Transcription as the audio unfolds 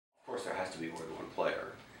course, there has to be more than one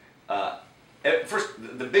player. First,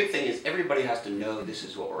 the big thing is everybody has to know this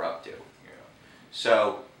is what we're up to. Yeah.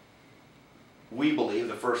 So we believe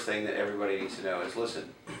the first thing that everybody needs to know is,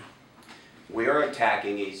 listen, we are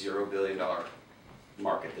attacking a $0 billion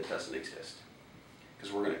market that doesn't exist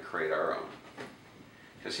because we're going to create our own.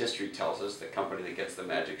 Because history tells us the company that gets the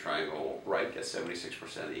magic triangle right gets 76%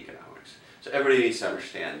 of the economics. So everybody needs to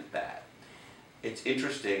understand that. It's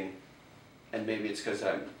interesting, and maybe it's because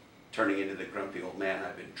I'm turning into the grumpy old man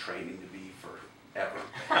I've been training to be forever.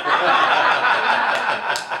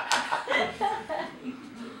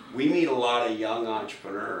 We meet a lot of young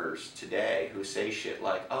entrepreneurs today who say shit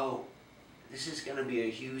like, oh, this is going to be a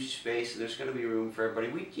huge space and there's going to be room for everybody.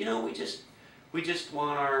 We just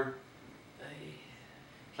want our...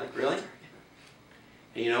 Like, really?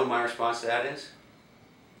 And you know what my response to that is?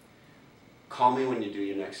 Call me when you do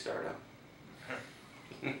your next startup.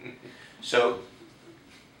 So,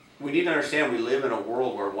 we need to understand we live in a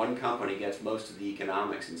world where one company gets most of the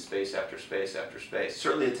economics in space after space after space.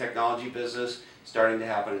 Certainly the technology business, starting to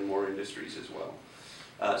happen in more industries as well.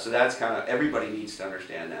 So that's kind of, everybody needs to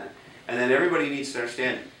understand that. And then everybody needs to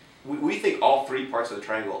understand, we think all three parts of the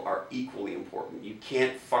triangle are equally important. You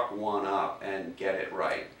can't fuck one up and get it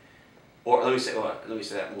right. Or let me say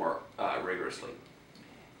that more rigorously.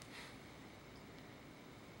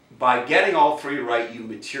 By getting all three right, you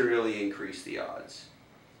materially increase the odds.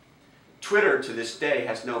 Twitter to this day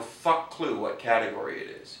has no fuck clue what category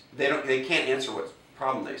it is. They can't answer what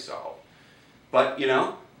problem they solve. But you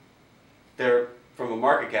know, they're, from a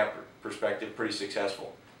market cap perspective, pretty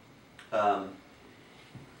successful.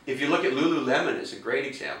 If you look at Lululemon, it's a great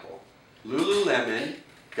example. Lululemon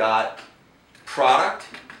got product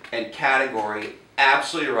and category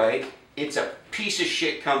absolutely right. It's a piece of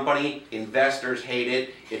shit company. Investors hate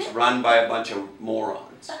it. It's run by a bunch of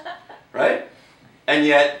morons, right? And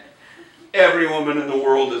yet, every woman in the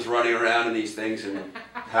world is running around in these things, and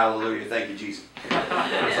hallelujah, thank you, Jesus. It's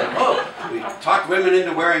like, oh, we talked women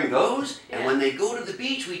into wearing those, and when they go to the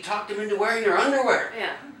beach, we talked them into wearing their underwear.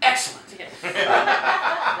 Yeah. Excellent.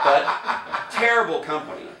 But terrible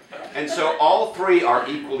company. And so all three are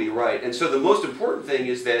equally right. And so the most important thing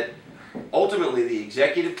is that ultimately the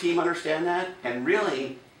executive team understand that, and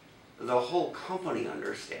really the whole company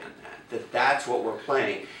understand that that's what we're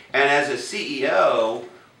playing. And as a CEO,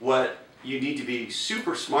 what you need to be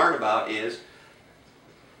super smart about is,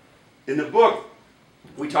 in the book,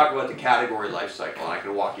 we talk about the category life cycle, and I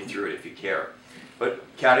can walk you through it if you care. But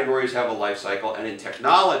categories have a life cycle, and in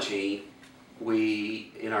technology,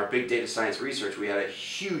 in our big data science research, we had a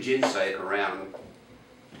huge insight around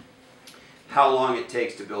how long it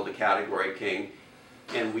takes to build a category king,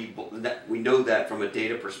 and we know that from a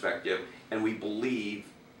data perspective, and we believe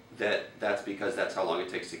that that's because that's how long it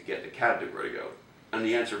takes to get the category to go. And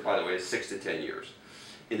the answer, by the way, is 6 to 10 years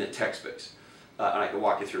in the tech space. And I can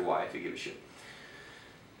walk you through why if you give a shit.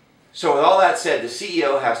 So with all that said, the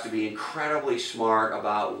CEO has to be incredibly smart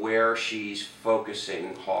about where she's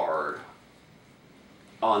focusing hard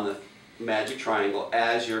on the magic triangle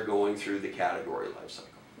as you're going through the category life cycle.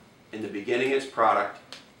 In the beginning, it's product.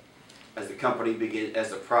 As the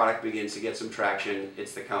product begins to get some traction,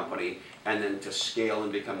 it's the company. And then to scale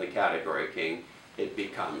and become the category king, it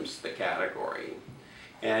becomes the category.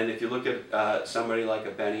 And if you look at somebody like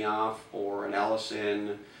a Benioff or an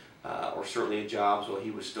Ellison, or certainly a Jobs while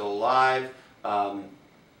he was still alive,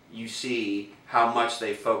 you see how much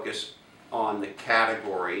they focus on the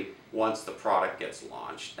category once the product gets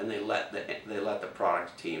launched, and they let the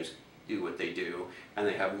product teams do what they do, and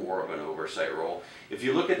they have more of an oversight role. If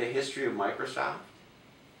you look at the history of Microsoft,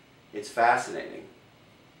 it's fascinating.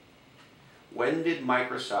 When did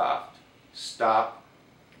Microsoft stop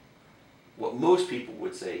what most people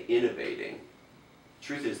would say innovating?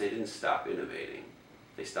 Truth is, they didn't stop innovating.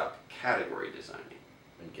 They stopped category designing.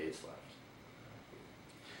 And Gates left.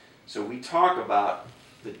 So we talk about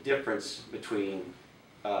the difference between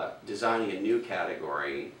designing a new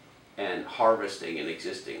category and harvesting an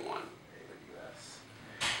existing one.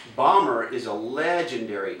 Ballmer is a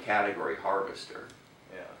legendary category harvester.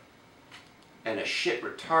 Yeah. And a shit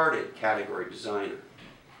retarded category designer.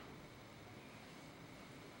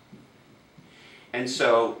 And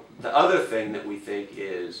so the other thing that we think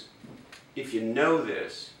is, if you know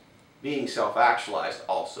this, being self-actualized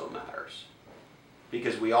also matters.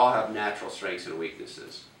 Because we all have natural strengths and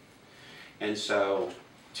weaknesses. And so,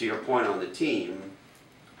 to your point on the team,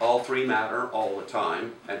 all three matter all the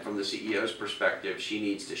time, and from the CEO's perspective, she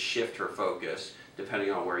needs to shift her focus depending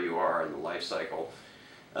on where you are in the life cycle.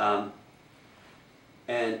 And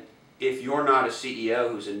if you're not a CEO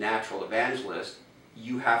who's a natural evangelist,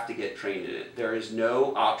 you have to get trained in it. There is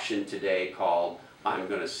no option today called, I'm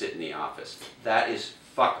going to sit in the office. That is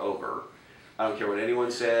fuck over. I don't care what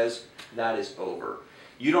anyone says, that is over.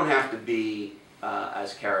 You don't have to be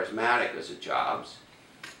as charismatic as a Jobs,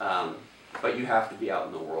 but you have to be out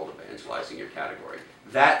in the world evangelizing your category.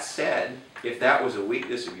 That said, if that was a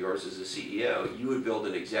weakness of yours as a CEO, you would build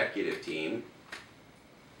an executive team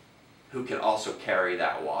who can also carry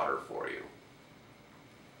that water for you.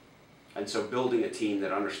 And so building a team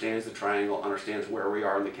that understands the triangle, understands where we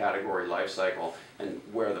are in the category life cycle and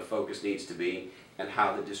where the focus needs to be and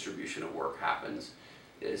how the distribution of work happens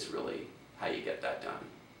is really how you get that done.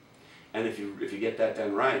 And if you get that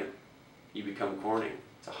done right, you become Corning.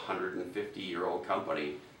 It's a 150-year-old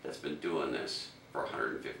company that's been doing this for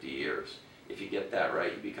 150 years. If you get that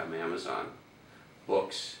right, you become Amazon.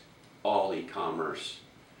 Books, all e-commerce,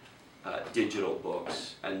 digital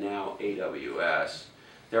books, and now AWS.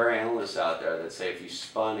 There are analysts out there that say if you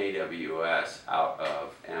spun AWS out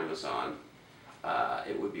of Amazon,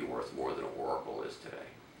 it would be worth more than Oracle is today.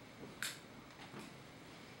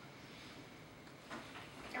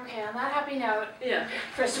 Okay, on that happy note,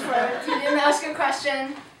 Christopher, if you didn't ask a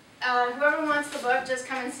question, whoever wants the book, just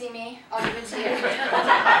come and see me. I'll give it to you.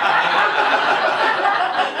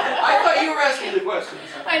 I thought you were asking the questions.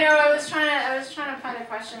 I know. I was trying to find a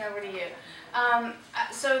question over to you.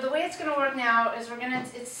 So the way it's going to work now is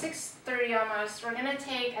it's 6:30 almost. We're going to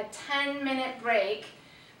take a 10-minute break.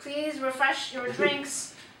 Please refresh your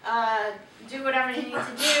drinks, do whatever you need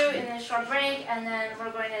to do in this short break, and then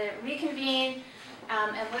we're going to reconvene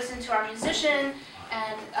and listen to our musician.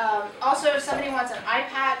 And also, if somebody wants an eye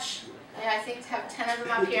patch, I think to have 10 of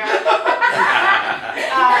them up here.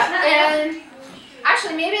 And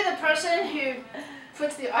actually, maybe the person who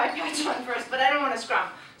puts the eye patch on first, but I don't want to scrum.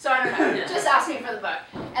 So I don't know, just ask me for the book.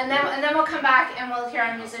 And then we'll come back and we'll hear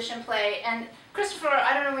our musician play. And Christopher,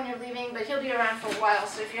 I don't know when you're leaving, but he'll be around for a while.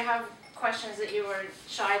 So if you have questions that you were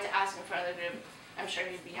shy to ask in front of the group, I'm sure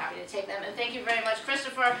he'd be happy to take them. And thank you very much,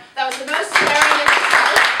 Christopher. That was the most